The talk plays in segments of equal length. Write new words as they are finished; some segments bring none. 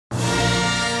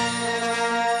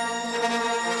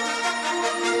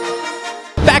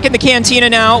back in the cantina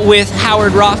now with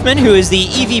Howard Roffman, who is the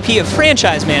EVP of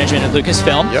Franchise Management at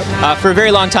Lucasfilm. Yep. For a very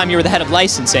long time, you were the head of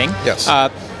licensing. Yes.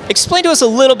 Explain to us a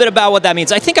little bit about what that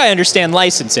means. I think I understand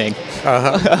licensing.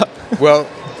 Well,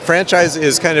 franchise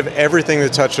is kind of everything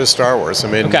that touches Star Wars.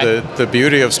 I mean, the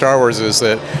beauty of Star Wars is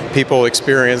that people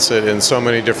experience it in so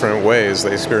many different ways.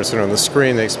 They experience it on the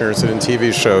screen, they experience it in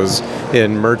TV shows,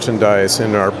 in merchandise,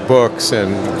 in our books,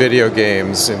 and video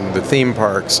games, in the theme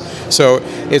parks. So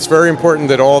it's very important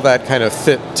that all that kind of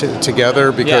fit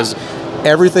together, because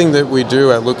everything that we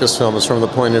do at Lucasfilm is from the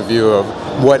point of view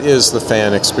of what is the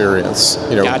fan experience.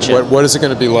 You know, what is it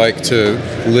going to be like to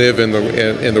live in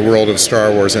the world of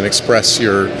Star Wars and express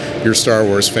your Star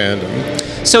Wars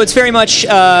fandom. So it's very much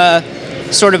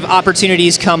sort of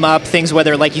opportunities come up, things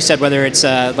whether, like you said, whether it's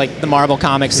like the Marvel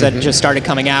comics that just started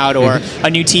coming out, or a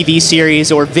new TV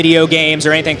series, or video games,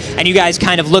 or anything, and you guys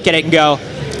kind of look at it and go,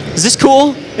 "Is this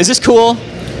cool? Is this cool?"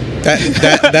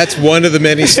 That's one of the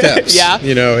many steps.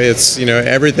 You know, it's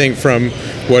everything from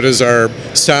what does our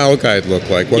style guide look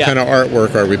like? What kind of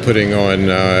artwork are we putting on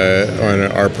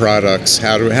our products?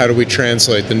 How do we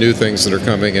translate the new things that are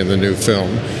coming in the new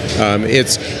film?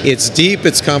 It's deep,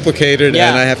 it's complicated,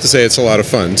 and I have to say it's a lot of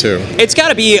fun too. It's got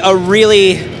to be a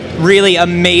really, really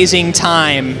amazing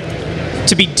time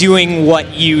to be doing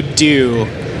what you do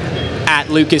at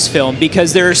Lucasfilm,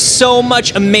 because there's so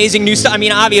much amazing new stuff. I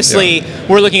mean, obviously,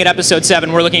 we're looking at Episode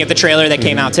 7, we're looking at the trailer that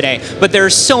came out today, but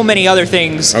there's so many other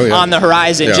things on the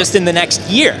horizon just in the next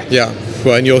year.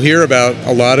 Well, and you'll hear about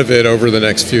a lot of it over the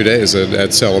next few days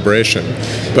at Celebration.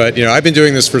 But, I've been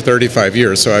doing this for 35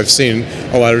 years, so I've seen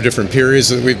a lot of different periods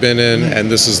that we've been in, and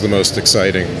this is the most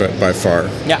exciting, but by far.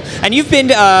 Yeah, and you've been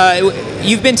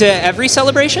to every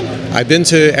Celebration? I've been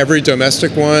to every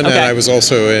domestic one, and I was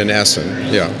also in Essen,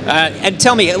 and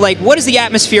tell me, what is the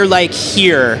atmosphere like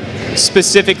here,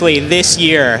 specifically this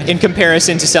year, in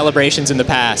comparison to celebrations in the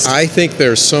past? I think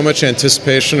there's so much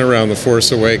anticipation around The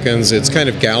Force Awakens. It's kind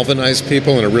of galvanized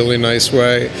people in a really nice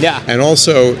way. And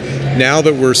also, now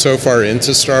that we're so far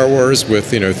into Star Wars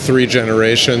with 3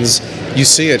 generations, you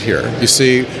see it here. You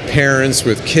see parents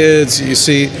with kids. You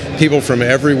see people from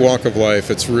every walk of life.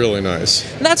 It's really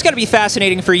nice. And that's got to be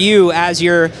fascinating for you as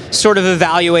you're sort of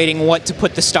evaluating what to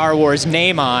put the Star Wars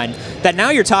name on, that now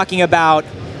you're talking about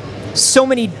so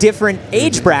many different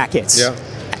age brackets.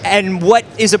 And what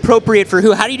is appropriate for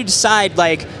who? How do you decide,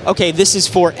 okay, this is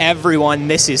for everyone,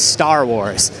 this is Star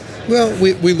Wars? Well,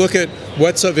 we look at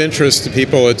what's of interest to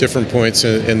people at different points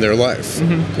in their life.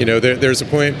 There's a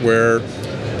point where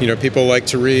people like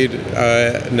to read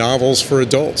novels for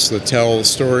adults that tell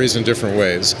stories in different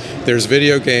ways. There's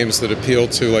video games that appeal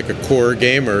to like a core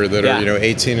gamer that are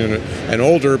 18 and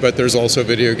older, but there's also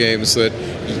video games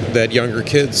that younger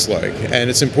kids like. And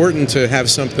it's important to have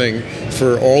something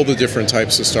for all the different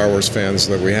types of Star Wars fans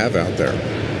that we have out there.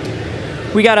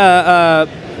 We got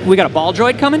a ball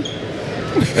droid coming?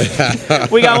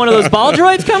 We got one of those ball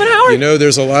droids coming, Howard?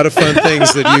 There's a lot of fun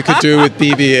things that you could do with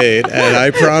BB-8, and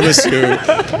I promise you,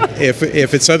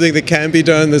 if it's something that can be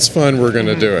done that's fun, we're going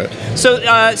to do it. So,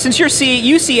 since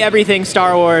you see everything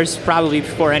Star Wars probably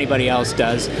before anybody else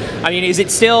does, I mean, is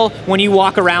it still, when you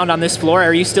walk around on this floor,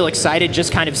 are you still excited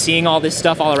just kind of seeing all this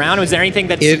stuff all around? Was there anything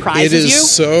that surprises you? It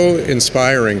is so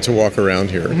inspiring to walk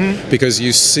around here, because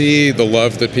you see the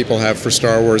love that people have for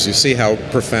Star Wars, you see how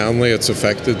profoundly it's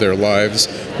affected their lives,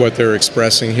 what they're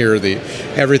expressing here,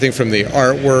 everything from the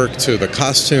artwork to the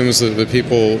costumes that the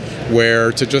people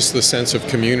wear to just the sense of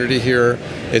community here.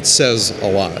 It says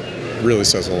a lot. It really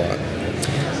says a lot.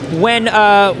 When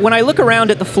I look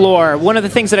around at the floor, one of the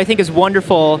things that I think is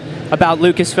wonderful about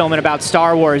Lucasfilm and about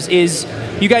Star Wars is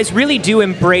you guys really do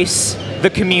embrace the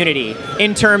community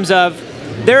in terms of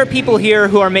there are people here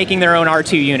who are making their own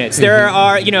R2 units. There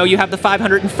are, you have the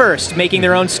 501st making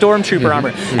their own Stormtrooper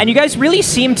armor. And you guys really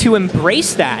seem to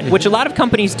embrace that, which a lot of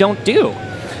companies don't do.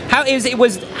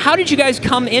 How did you guys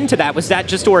come into that? Was that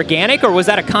just organic, or was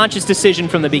that a conscious decision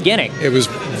from the beginning? It was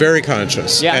very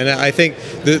conscious. And I think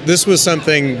this was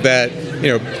something that,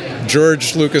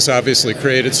 George Lucas obviously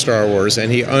created Star Wars,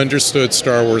 and he understood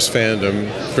Star Wars fandom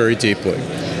very deeply.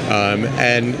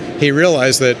 And he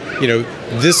realized that,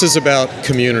 this is about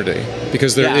community,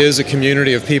 because there is a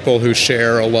community of people who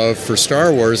share a love for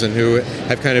Star Wars and who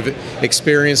have kind of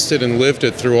experienced it and lived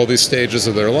it through all these stages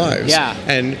of their lives.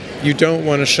 And you don't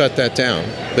want to shut that down.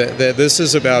 This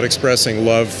is about expressing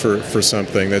love for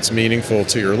something that's meaningful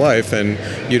to your life, and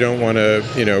you don't want to,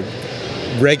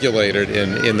 regulated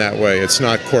in that way. It's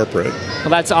not corporate. Well,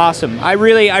 that's awesome. I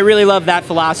really love that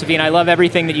philosophy, and I love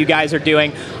everything that you guys are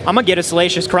doing. I'm gonna get a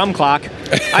Salacious Crumb Clock.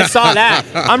 I saw that.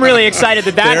 I'm really excited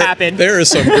that happened. There is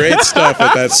some great stuff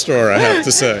at that store, I have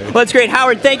to say. Well, that's great.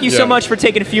 Howard, thank you so much for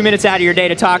taking a few minutes out of your day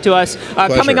to talk to us.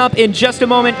 Coming up in just a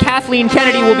moment, Kathleen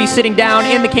Kennedy will be sitting down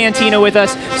in the cantina with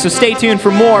us, so stay tuned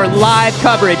for more live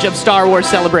coverage of Star Wars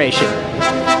Celebration.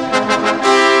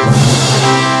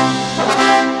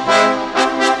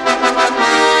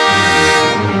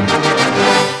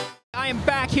 I am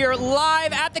back here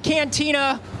live at the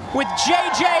cantina with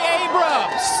J.J.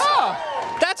 Abrams.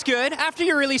 Oh, that's good. After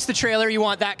you release the trailer, you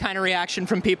want that kind of reaction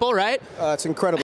from people, right? It's incredible.